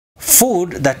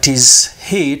Food that is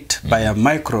heat by a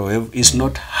microwave is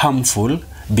not harmful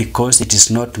because it is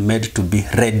not made to be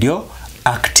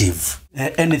radioactive.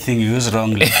 Anything you use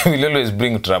wrongly will always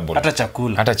bring trouble. Hata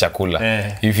chakula. Hata chakula.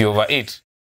 If you overeat.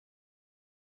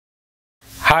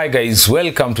 Hi guys,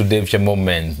 welcome to Davecha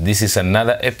Moments. This is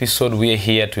another episode. We are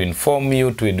here to inform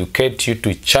you, to educate you,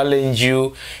 to challenge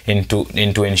you, and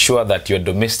to ensure that your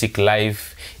domestic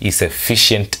life is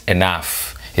efficient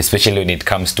enough, especially when it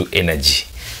comes to energy.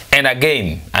 And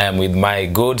again, I am with my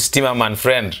good steamerman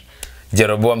friend,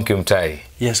 Jeroboam Kimtai.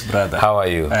 Yes, brother. How are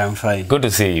you? I am fine. Good to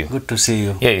see you. Good to see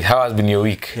you. Yeah, how has been your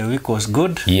week? Your week was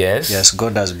good. Yes. Yes,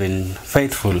 God has been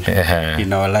faithful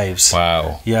in our lives.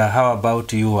 Wow. Yeah, how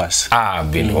about yours?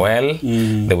 I've been well.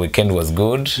 The weekend was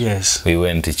good. Yes. We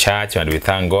went to church and we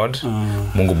thank God.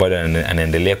 Mungu bado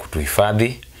anaendelea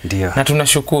kutuhifadhi. Ndio. Na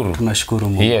tunashukuru. Tunashukuru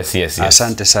Mungu. Yes.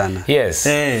 Asante sana. Yes.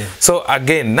 Hey. So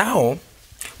again, now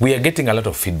we are getting a lot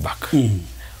of feedback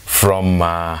from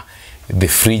the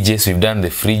fridges. We've done the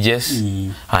fridges.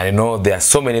 I know there are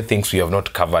so many things we have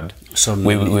not covered. So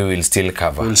we will still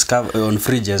cover. We'll cover on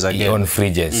fridges again. On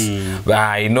fridges. But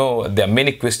I know there are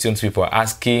many questions people are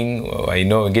asking. I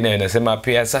know wengine wanasema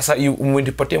pia sasa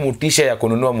umenipatia mutisha ya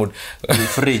kununua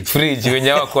fridge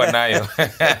wenye wako nayo.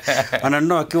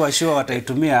 Wananunua wakiwa sure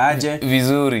wataitumia aje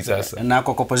vizuri sasa. Na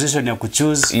kwa position ya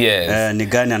kuchoose ni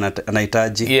gani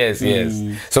anahitaji. Yes.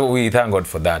 So we thank God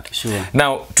for that. Sure.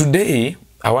 Now today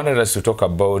I wanted us to talk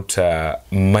about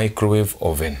microwave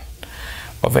oven.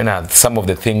 Oven are some of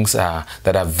the things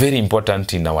that are very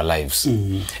important in our lives,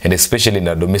 and especially in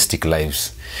our domestic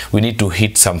lives. We need to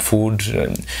heat some food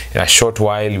in a short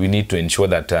while. We need to ensure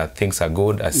that things are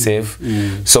good, are safe.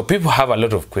 So people have a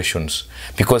lot of questions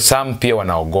because some pia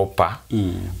wanaogopa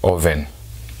oven.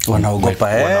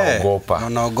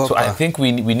 Wanaogopa. So I think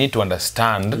we need to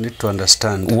understand.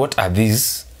 What are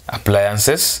these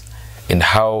appliances. And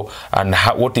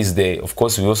what is of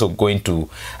course we also go into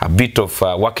a bit of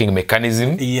working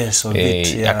mechanism. Yes, a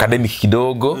bit, yeah. Academic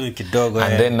kidogo.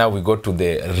 And then now we go to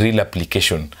the real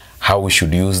application, how we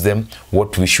should use them,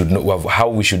 what we should know, how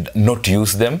we should not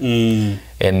use them.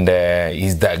 And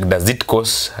does it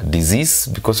cause disease?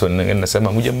 Because when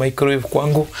nasema muja microwave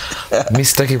kwangu, mimi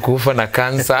sitaki kufa na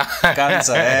cancer.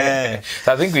 So I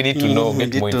think we need to know,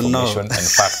 get more information and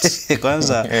facts.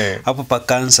 Kwanza hapo pa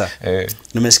cancer.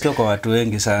 Nimesikia kwa watu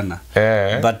wengi sana.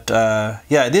 But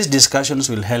these discussions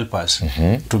will help us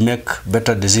to make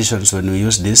better decisions when we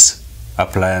use these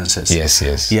appliances.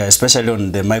 Yes. Yeah, especially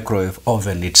on the microwave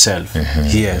oven itself.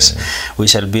 Yes. We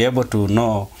shall be able to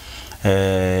know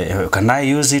can I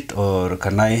use it or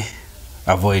can I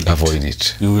avoid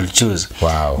it? You will choose.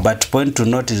 Wow. But point to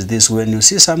note is this: when you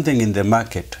see something in the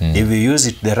market, if you use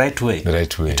it the right way,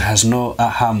 it has no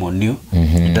harm on you.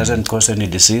 It doesn't cause any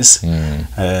disease.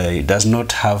 It does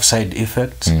not have side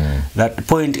effects. That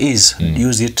point is,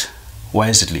 use it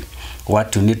wisely.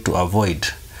 What you need to avoid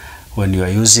when you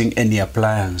are using any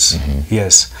appliance.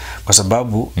 Yes. Kwa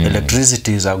sababu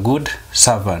electricity is a good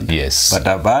servant, but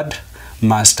a bad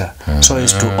master. So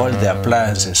is to all the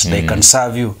appliances. They can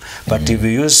serve you, but if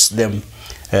you use them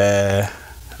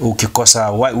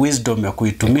ukikosa wisdom ya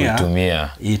kuitumia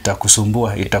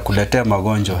itakusumbua, itakuletea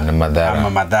magonjwa ama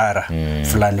madhara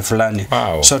fulani.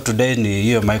 Wow. So today ni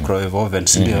hiyo microwave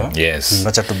ovens ndio. Yes.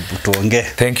 Acha tuongee.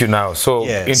 Thank you now. So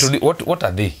into what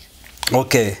are they?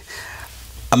 Okay.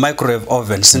 A microwave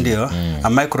oven, a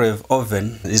microwave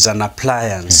oven is an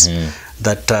appliance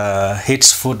that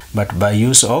heats food, but by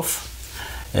use of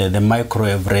the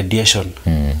microwave radiation.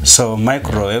 So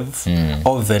microwave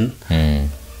oven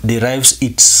derives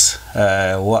its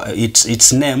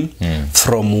name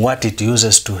from what it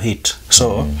uses to heat.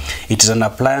 So it is an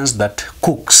appliance that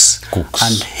cooks.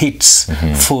 And heats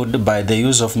food by the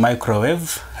use of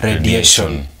microwave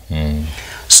radiation.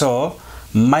 So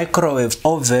microwave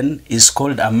oven is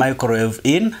called a microwave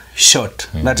in short.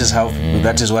 That is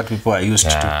what people are used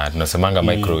to. Tunasemanga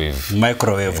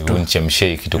microwave tu.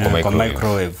 Unchemshe kitu kwa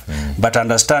microwave. But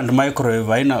understand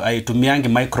microwave haitumiangi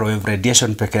microwave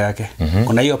radiation peke yake.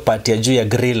 Kuna hiyo part ya juu ya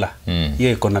griller.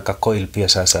 Hiyo iko na coil pia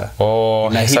sasa.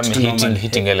 Na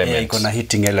heating element. Iko na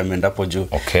heating element hapo juu.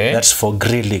 Okay. That's for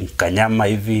grilling. Kanyama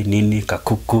hivi nini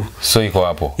kakuku. So iko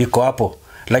hapo.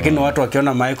 Lakini watu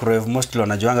wakiona microwave mostly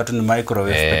wanajuanga tu ni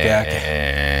microwave peke yake.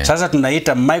 Sasa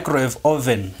tunaita microwave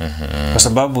oven kwa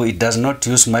sababu it does not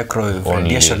use microwave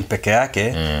radiation peke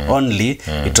yake only.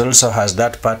 It also has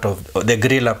that part of the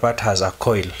griller part has a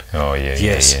coil.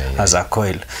 Has a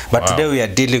coil. But today we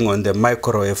are dealing on the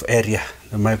microwave area.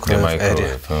 The microwave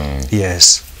area.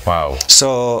 Yes. Wow.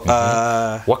 So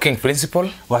working principle.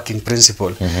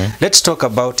 Let's talk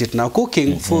about it now.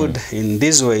 Cooking food in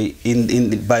this way,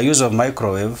 by use of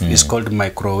microwave, is called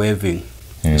microwaving.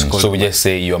 So we just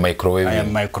say you are microwaving. I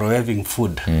am microwaving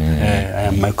food. I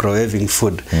am microwaving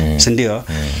food. Sindio.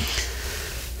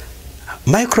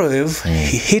 Microwave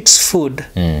heats food,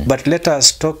 but let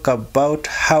us talk about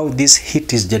how this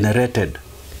heat is generated.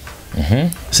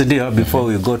 Sindio, before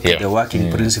we go to the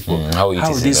working principle, how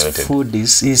this food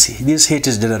this heat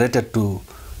is generated to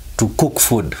cook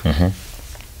food.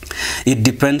 It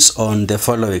depends on the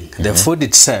following: the food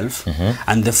itself,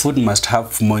 and the food must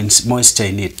have moisture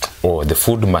in it. Oh, the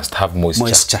food must have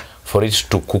moisture for it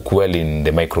to cook well in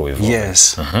the microwave.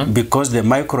 Yes, because the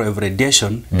microwave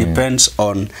radiation depends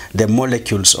on the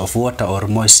molecules of water or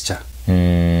moisture.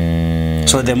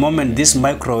 So the moment this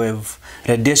microwave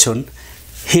radiation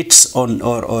hits on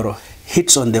or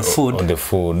hits on the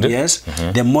food, yes,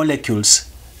 the molecules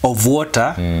of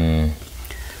water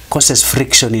causes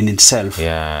friction in itself.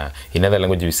 Yeah. In other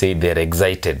language, we say they're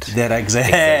excited. They're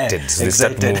excited. So they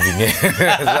start moving.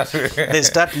 They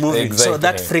start moving. Excited. So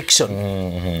that friction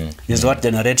is what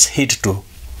generates heat to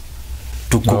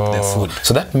cook the food.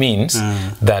 So that means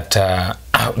that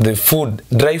the food,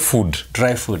 dry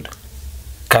food,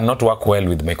 cannot work well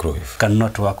with microwave.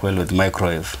 Cannot work well with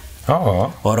microwave.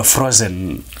 Oh. Or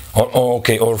frozen.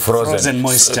 Okay, or frozen. Frozen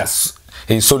moisture.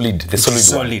 Solid, the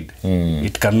solid one.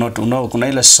 It cannot, kuna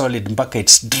ile solid mpaka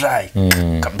it's dry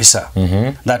kabisa.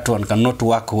 That one cannot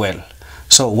work well.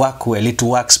 So work well, it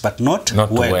works but not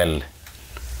well.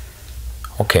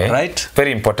 Okay. Right?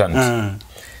 Very important.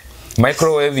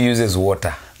 Microwave uses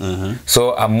water.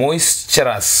 So a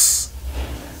moisturous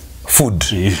food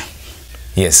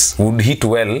yes, would heat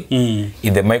well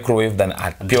in the microwave than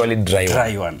a purely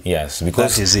dry one. Yes,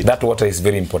 because that water is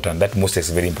very important. That moisture is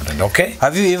very important. Okay.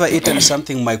 Have you ever eaten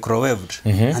something microwaved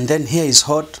and then here is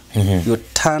hot? You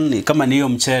turn, kama niyo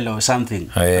mchele or something,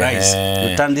 rice.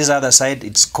 You turn this other side,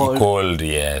 it's cold. Cold,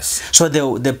 yes. So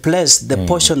the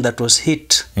portion that was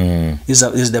heat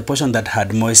is the portion that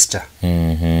had moisture.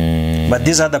 But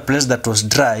this other place that was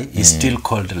dry is still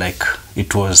cold, like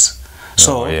it was.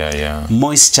 So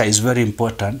moisture is very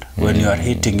important when you are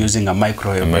heating using a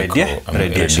microwave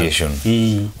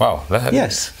radiation. Wow,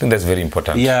 yes, I think that's very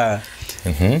important. Yeah.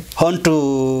 On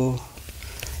to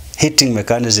heating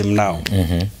mechanism now.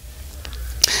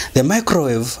 The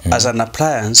microwave as an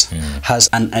appliance has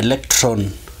an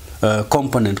electron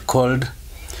component called,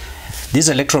 this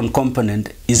electron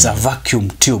component is a vacuum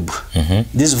tube.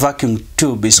 This vacuum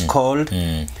tube is called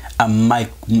a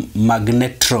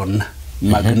magnetron.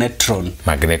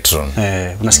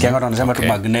 Unasikia watu wanasema tu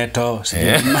magneto.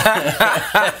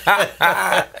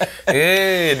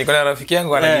 Niko na rafiki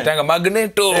yangu anajitanga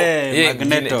magneto.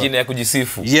 Jina ya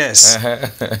kujisifu. Yes.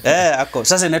 Ako.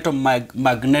 Sasa inaitwa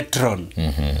magnetron.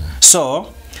 So,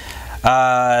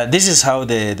 this is how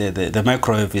the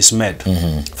microwave is made.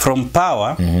 From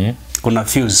power, kuna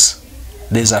fuse.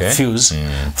 There's a fuse.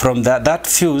 From that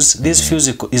fuse, this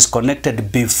fuse is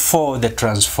connected before the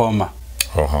transformer.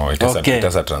 It has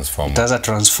a transformer. It has a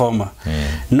transformer.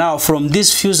 Now, from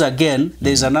this fuse again,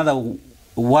 there is another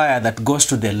wire that goes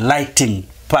to the lighting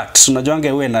part. So,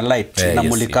 unajuanga uwe na light.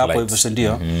 Inamulika hapo hivyo,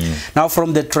 sindio? Now,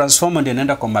 from the transformer, ndio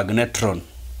inaenda kwa magnetron.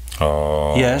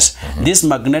 Yes, this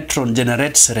magnetron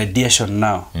generates radiation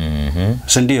now.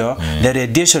 Sindio? The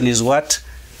radiation is what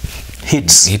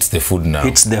hits the food now.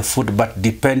 Hits the food, but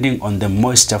depending on the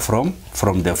moisture from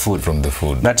the food.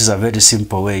 That is a very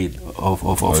simple way of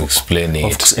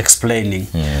explaining.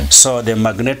 So the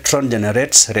magnetron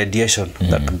generates radiation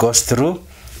that goes through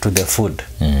to the food.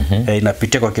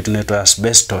 Inapitia kwa kitu inaitwa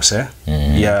asbestos.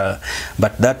 Yeah,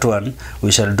 but that one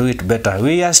we shall do it better.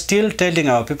 We are still telling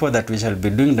our people that we shall be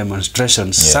doing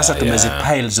demonstrations. Sasa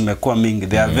tumezipile zimekuwa mingi.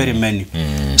 There are very many.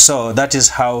 So that is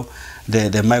how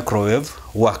the microwave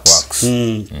works.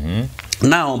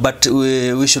 Now, but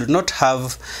we should not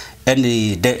have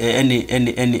any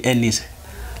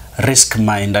risk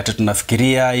mind that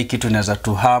tunafikiria hii kitu inaweza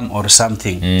to harm or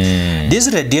something. This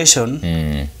radiation,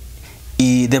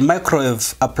 the microwave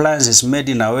appliance is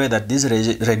made in a way that this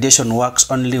radiation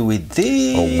works only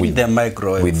within the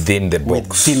microwave, within the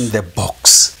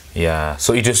box. Yeah,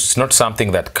 so it is not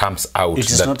something that comes out. It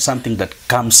is not something that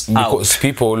comes out. Because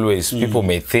people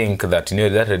may think that,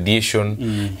 that radiation,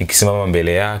 ikisimama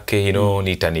mbele yake,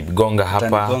 nitanigonga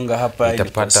hapa,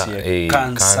 nitapata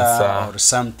cancer or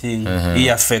something, it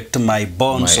affect my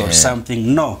bones or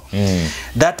something. No,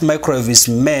 that microwave is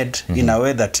made in a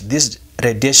way that this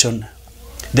radiation,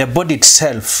 the body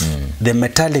itself, the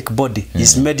metallic body,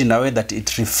 is made in a way that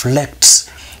it reflects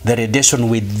the radiation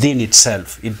within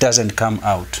itself. It doesn't come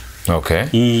out.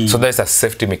 Okay. So there's a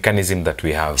safety mechanism that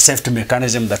we have. Safety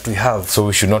mechanism that we have. So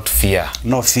we should not fear.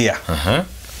 No fear.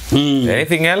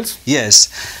 Anything else? Yes.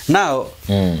 Now,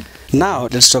 now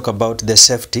let's talk about the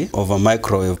safety of a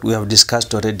microwave. We have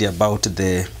discussed already about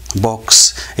the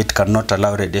box. It cannot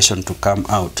allow radiation to come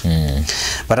out.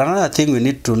 But another thing we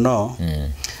need to know,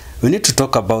 we need to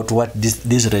talk about what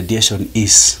this radiation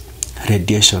is.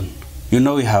 Radiation. You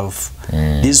know, we have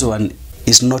this one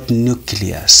is not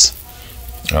nucleus.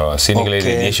 Oh, cynically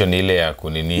radiation ile ya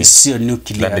kunini. Sio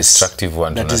nucleus. That destructive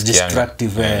one. That is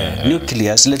destructive.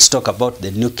 Nucleus. Let's talk about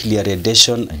the nuclear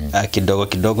radiation. Kidogo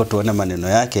kidogo tuone maneno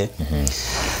yake.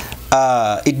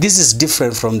 This is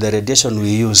different from the radiation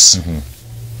we use.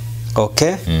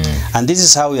 Okay? And this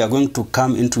is how we are going to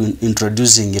come into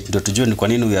introducing it. Ndio tujue ni kwa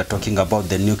nini we are talking about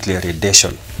the nuclear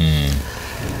radiation.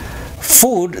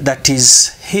 Food that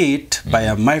is heat by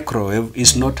a microwave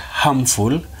is not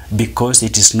harmful because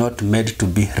it is not made to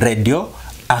be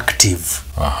radioactive.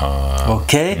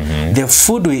 Okay? The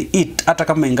food we eat, hata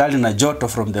kama ingali na joto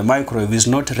from the microwave, is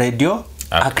not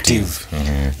radioactive.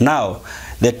 Now,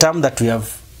 the term that we have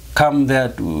come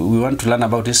there, we want to learn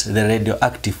about is the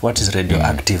radioactive. What is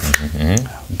radioactive?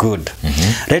 Good.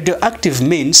 Radioactive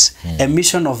means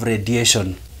emission of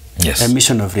radiation. Yes.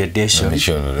 Emission of radiation.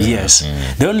 Yes.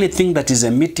 The only thing that is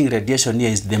emitting radiation here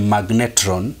is the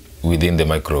magnetron. Within the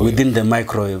microwave. Within the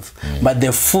microwave. But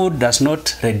the food does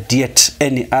not radiate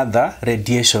any other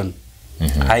radiation.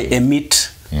 I emit.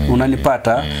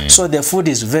 Unanipata? So the food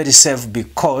is very safe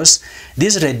because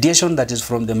this radiation that is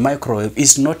from the microwave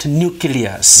is not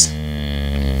nucleus.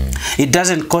 It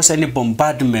doesn't cause any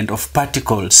bombardment of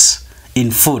particles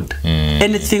in food.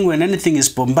 Anything, when anything is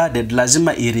bombarded,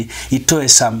 lazima itoe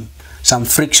some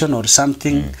friction or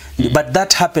something. But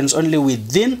that happens only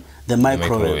within the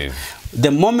microwave.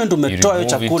 The moment umetoa hiyo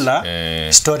chakula,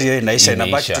 story hiyo inaisha,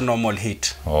 inabaki to normal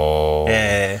heat.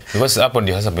 Because hapo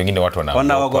ndio hasa pengine watu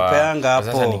wanaogopeanga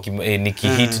hapo. Sasa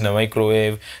nikiheat na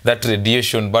microwave, that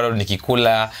radiation bado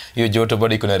nikikula, hiyo joto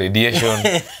bado iko na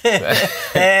radiation.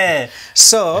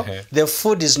 So the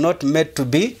food is not made to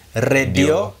be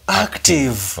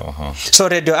radioactive. So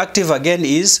radioactive again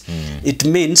is, it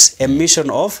means emission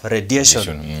of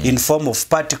radiation in form of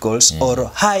particles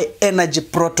or high energy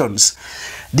protons.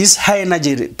 These high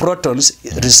energy protons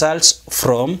results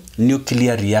from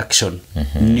nuclear reaction.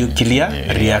 Nuclear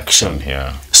reaction.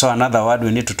 So another word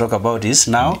we need to talk about is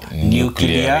now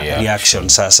nuclear reaction.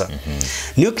 Sasa.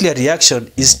 Nuclear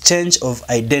reaction is change of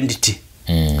identity.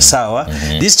 Sawa.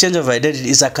 This change of identity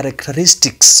is a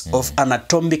characteristics of an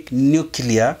atomic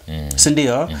nuclear.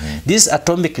 Sindio? This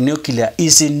atomic nuclear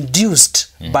is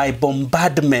induced by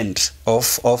bombardment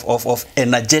of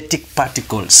energetic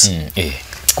particles.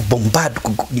 Bombard,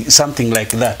 something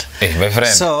like that. Hey, my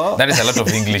friend, so, that is a lot of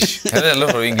English. That is a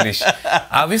lot of English.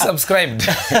 Have you subscribed?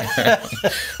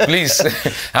 Please,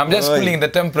 I'm just cooling the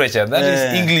temperature. That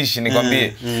is English.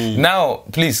 Now,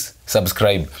 please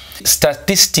subscribe.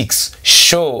 Statistics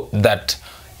show that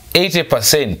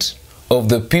 80% of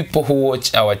the people who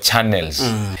watch our channels,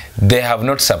 they have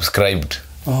not subscribed.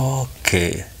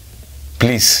 Okay.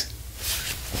 Please,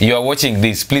 you are watching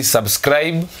this. Please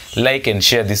subscribe, like, and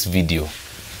share this video.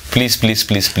 Please, please,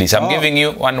 please, please. I'm giving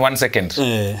you one second.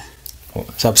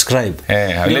 Subscribe.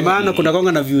 Maana kuna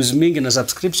konga na views mingi na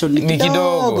subscription ni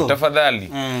kidogo. Tafadhali.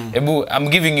 Ebu, I'm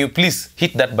giving you, please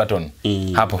hit that button.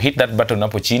 Hapo, hit that button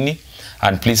hapo chini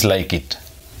and please like it.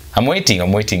 I'm waiting.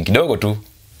 Kidogo tu.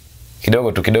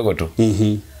 Kidogo tu.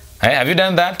 Hey, have you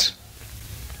done that?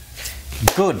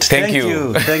 Good. Thank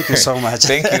you. Thank you so much.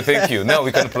 Thank you. Now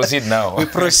we can proceed now. We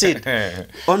proceed.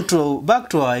 Back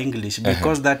to our English,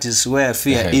 because that is where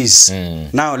fear is.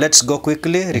 Now let's go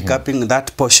quickly recapping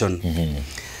that portion.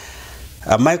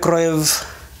 A microwave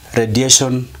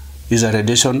radiation is a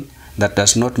radiation that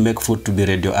does not make food to be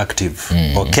radioactive.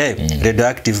 Okay.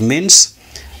 Radioactive means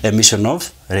emission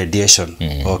of radiation.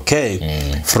 Okay.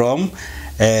 From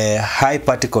high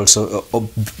particles,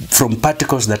 from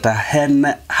particles that are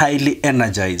highly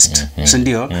energized,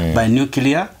 by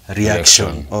nuclear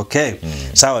reaction. Okay.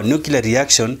 So our nuclear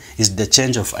reaction is the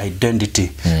change of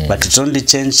identity, but it's only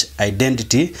change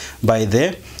identity by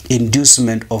the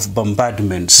inducement of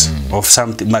bombardments of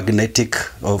something magnetic,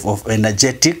 of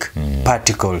energetic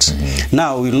particles.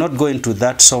 Now we'll not go into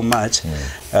that so much,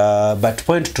 but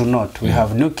point to note, we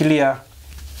have nuclear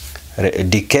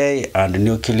decay and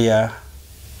nuclear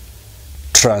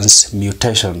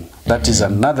transmutation. That is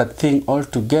another thing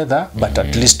altogether, but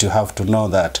at least you have to know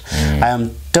that. I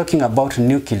am talking about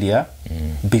nuclear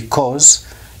because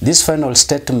this final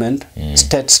statement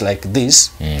states like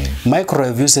this: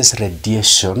 microwave uses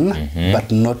radiation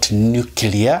but not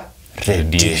nuclear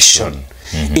radiation.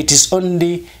 It is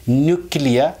only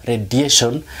nuclear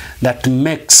radiation that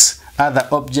makes other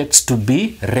objects to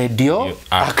be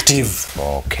radioactive.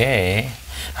 Okay.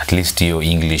 At least your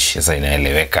English is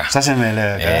inaeleweka. Sasa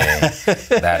imeeleweka.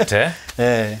 That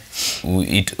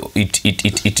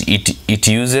it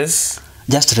uses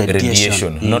just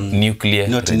radiation, not nuclear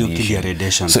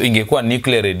radiation. So ingekuwa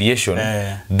nuclear radiation,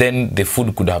 then the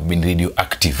food could have been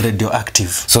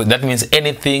radioactive. So that means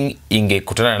anything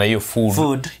ingekutana na hiyo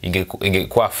food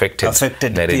ingekuwa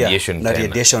affected na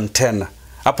radiation tena.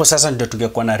 Hapo sasa ndio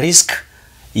tungekuwa na risk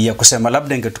ya kusema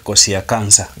labda ingetukosia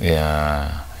cancer.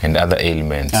 Yeah. And other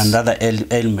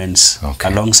ailments.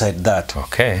 Alongside that.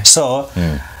 Okay. So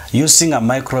using a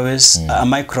microwave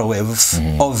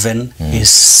oven is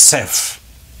safe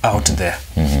out there.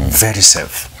 Very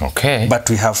safe. Okay. But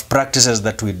we have practices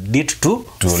that we need to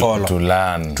follow.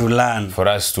 To learn. For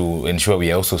us to ensure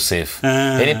we are also safe.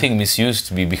 Anything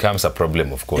misused becomes a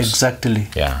problem, of course. Exactly.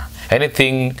 Yeah.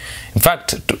 Anything, in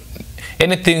fact,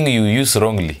 anything you use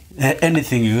wrongly.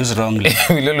 Anything you use wrongly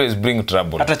will always bring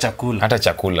trouble. Hata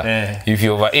chakula. If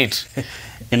you overeat.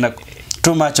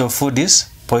 Too much of food is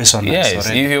poisonous. Yes,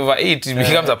 already. If you overeat, it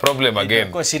becomes a problem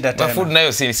again. But food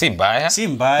nayo si mbaya. Si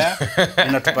mbaya.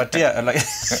 Inatupatia.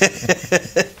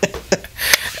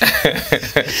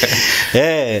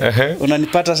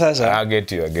 Unanipata sasa? I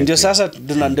get you. Ndio sasa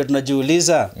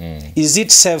tunajiuliza, is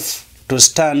it safe to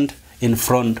stand in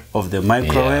front of the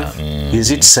microwave?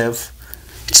 Is it safe?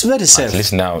 It's very safe. At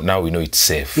least now we know it's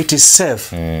safe. It is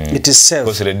safe. It is safe.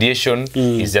 Because radiation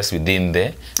is just within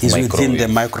the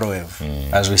microwave,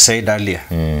 as we said earlier.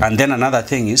 And then another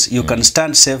thing is you can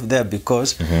stand safe there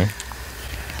because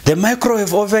the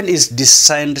microwave oven is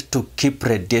designed to keep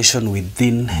radiation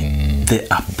within the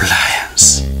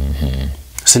appliance.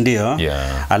 Sindio?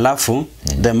 Yeah. Alafu,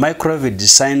 the microwave is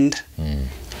designed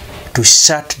to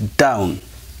shut down.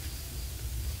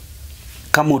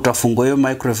 Kama utafungua hiyo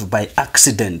microwave by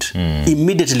accident,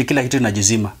 immediately kila kitu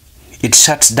inajizima. It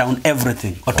shuts down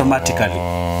everything automatically.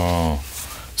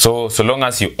 So long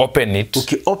as you open it.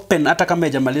 Open hata kama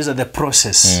hajamaliza the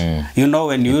process. You know,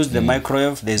 when you use the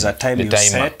microwave, there's a time you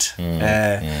set.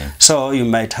 So you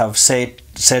might have set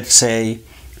say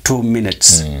 2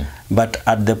 minutes. But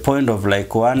at the point of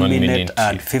like 1 minute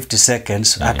and 50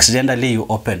 seconds, accidentally you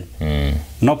open.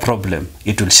 No problem.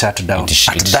 It will shut down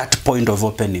at that point of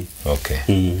opening. Okay.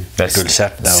 It will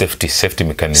shut down. Safety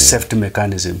mechanism. Safety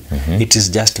mechanism. It is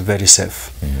just very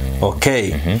safe.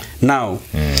 Okay. Now,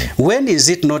 when is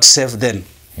it not safe then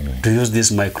to use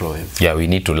this microwave? Yeah, we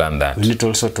need to learn that. We need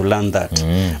also to learn that.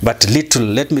 But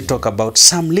let me talk about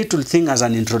some little thing as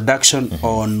an introduction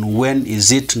on when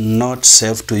is it not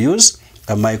safe to use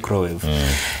a microwave.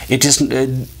 It is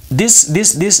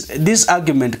this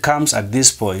argument comes at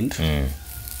this point.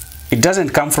 It doesn't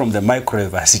come from the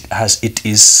microwave as it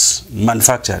is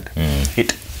manufactured.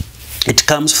 It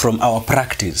comes from our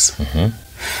practice.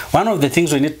 One of the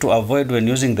things we need to avoid when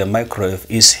using the microwave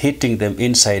is heating them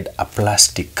inside a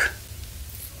plastic.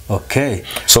 Okay.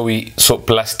 So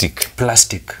plastic.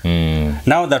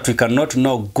 Now that we cannot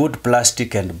know good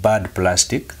plastic and bad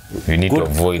plastic, we need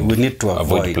to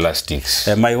avoid plastics.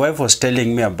 My wife was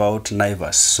telling me about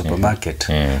Naivas supermarket.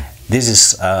 This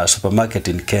is a supermarket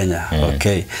in Kenya.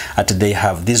 Okay. And they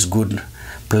have these good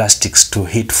plastics to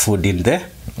heat food in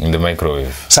the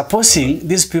microwave. Supposing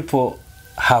these people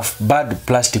have bad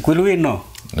plastic, will we know?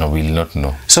 No, we will not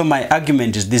know. So my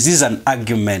argument is, this is an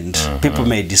argument. People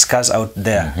may discuss out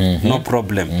there. No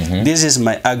problem. This is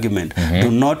my argument.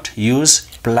 Do not use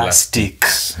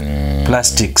plastics.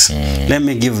 Let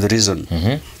me give the reason.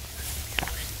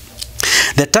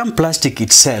 The term plastic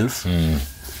itself,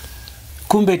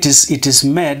 kumbe it is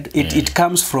made, it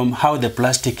comes from how the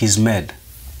plastic is made.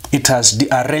 It has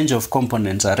a range of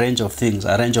components, a range of things,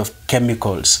 a range of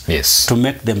chemicals to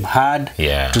make them hard,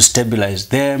 to stabilize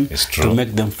them, to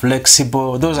make them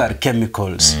flexible. Those are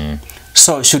chemicals.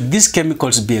 So should these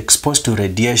chemicals be exposed to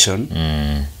radiation,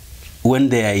 when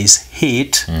there is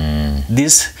heat,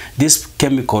 these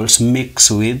chemicals mix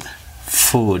with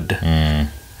food.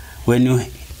 When you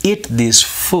eat this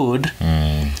food,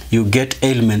 you get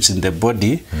ailments in the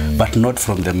body, but not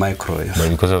from the microwave. But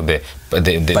because of the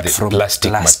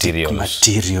plastic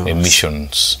materials,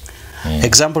 emissions.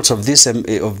 Examples of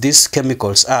these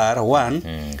chemicals are: 1,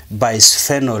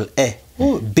 bisphenol A,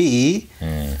 B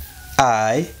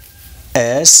I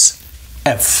S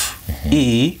F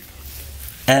E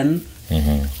N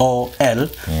O L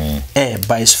A,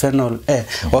 bisphenol A.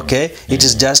 Okay, it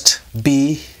is just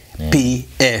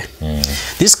BPA.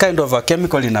 This kind of a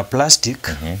chemical in a plastic,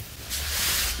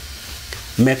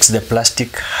 makes the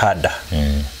plastic harder,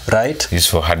 right? Used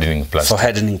for hardening plastic. For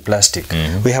hardening plastic.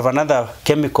 We have another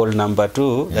chemical number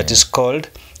 2 that is called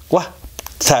phthalate.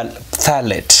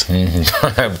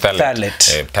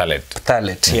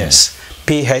 Phthalate, yes.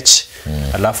 PH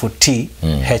alafu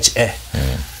THALATES,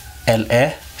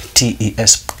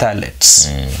 phthalates.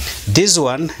 This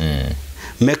one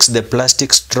makes the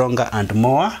plastic stronger and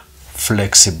more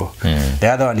flexible. The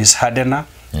other one is hardener.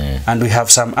 And we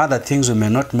have some other things we may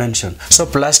not mention. So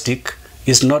plastic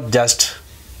is not just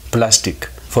plastic.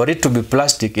 For it to be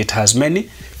plastic, it has many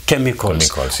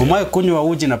chemicals. Umaye kunywa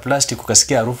uji na plastic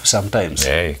ukasikia harufu sometimes.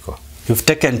 You've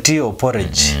taken tea or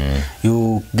porridge,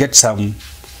 you get some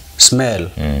smell.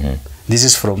 This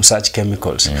is from such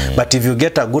chemicals. But if you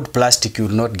get a good plastic, you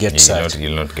will not get such.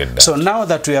 You'll not get that. So now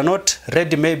that we are not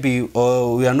ready, maybe,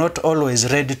 or we are not always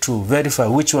ready to verify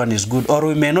which one is good, or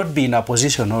we may not be in a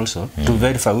position also to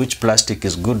verify which plastic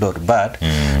is good or bad,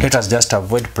 let us just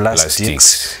avoid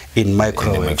plastics in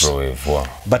microwaves. Wow.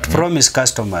 But promise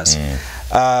customers,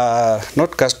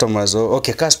 not customers,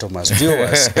 okay, customers,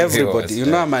 viewers, everybody. You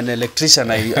know, I'm an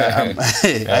electrician,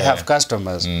 I have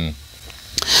customers.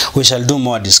 We shall do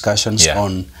more discussions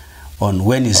on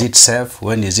when is it safe,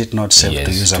 when is it not safe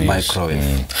to use a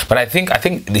microwave. But I think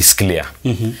it's clear.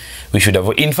 We should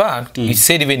avoid. In fact, it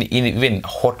said even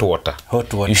hot water.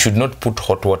 You should not put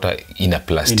hot water in a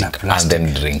plastic, and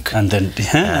then drink. And then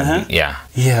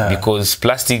because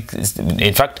plastic is,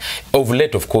 in fact, of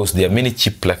late, of course, there are many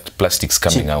cheap plastics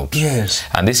coming out. Yes.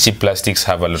 And these cheap plastics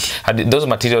have a lot. Those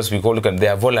materials we call them, they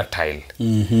are volatile.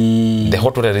 The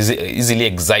hot water easily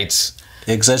excites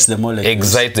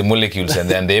the molecules, and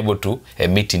then they're able to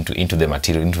emit into the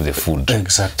material, into the food.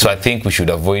 Exactly. So I think we should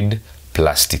avoid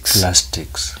plastics.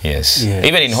 Yes.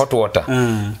 Even in hot water.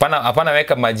 Apana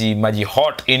weka maji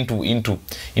hot into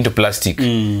plastic.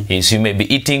 Yes, you may be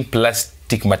eating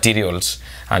plastic materials,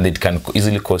 and it can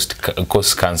easily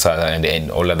cause cancer and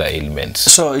all other ailments.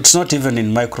 So it's not even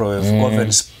in microwave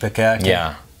ovens peke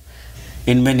yake.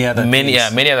 In many other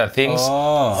things. Many other things.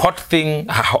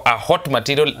 A hot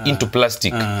material into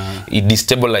plastic, it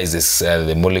destabilizes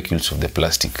the molecules of the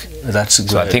plastic. That's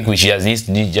good. So I think we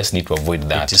just need to avoid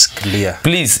that. It is clear.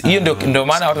 Please, hiyo ndio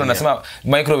maana watu wanasema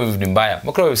microwave ni mbaya.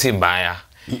 Microwave si mbaya.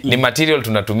 Ni material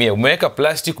tunatumia. Umeweka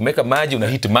plastic, umeweka maji,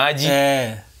 unahit maji.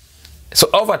 So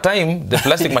over time, the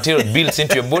plastic material builds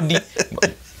into your body.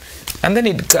 And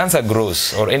then cancer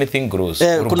grows, or anything grows,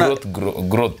 or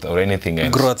growth or anything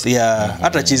else. Growth,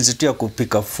 hata chinzi tu ya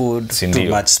kupika food, too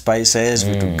much spices,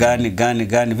 vitu gani,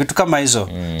 vitu kama hizo.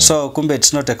 So kumbe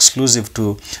it's not exclusive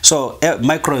to, so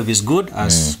microwave is good,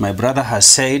 as my brother has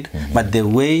said, but the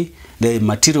way, the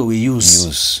material we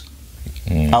use.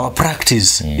 Our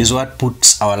practice is what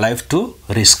puts our life to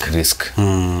risk.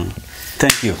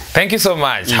 Thank you. Thank you so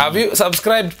much. Have you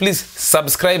subscribed? Please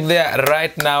subscribe there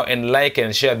right now and like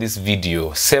and share this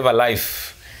video. Save a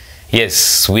life.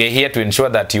 Yes, we are here to ensure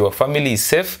that your family is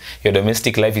safe, your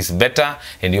domestic life is better,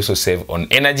 and you also save on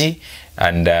energy.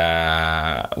 And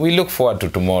we look forward to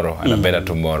tomorrow and a better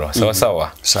tomorrow.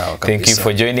 Sawa. Thank you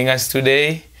for joining us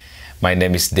today. My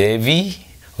name is David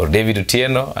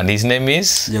Otieno, and his name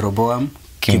is Jeroboam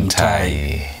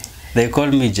Kimtai. They call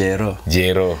me Jero.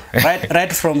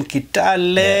 Right from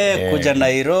Kitale kuja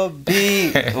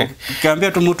Nairobi.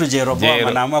 Ukiambia tu mtu Jeroboam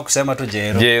anaamua kusema tu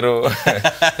Jero.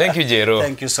 Thank you, Jero.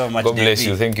 Thank you so much. God bless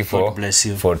you. Thank you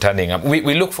for turning up.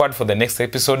 We look forward for the next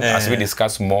episode as we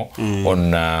discuss more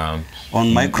on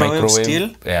microwave still.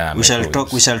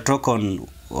 We shall talk on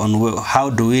how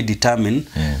do we determine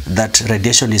that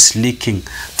radiation is leaking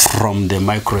from the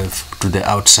microwave to the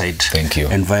outside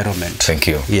environment. Thank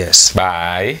you. Yes.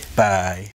 Bye.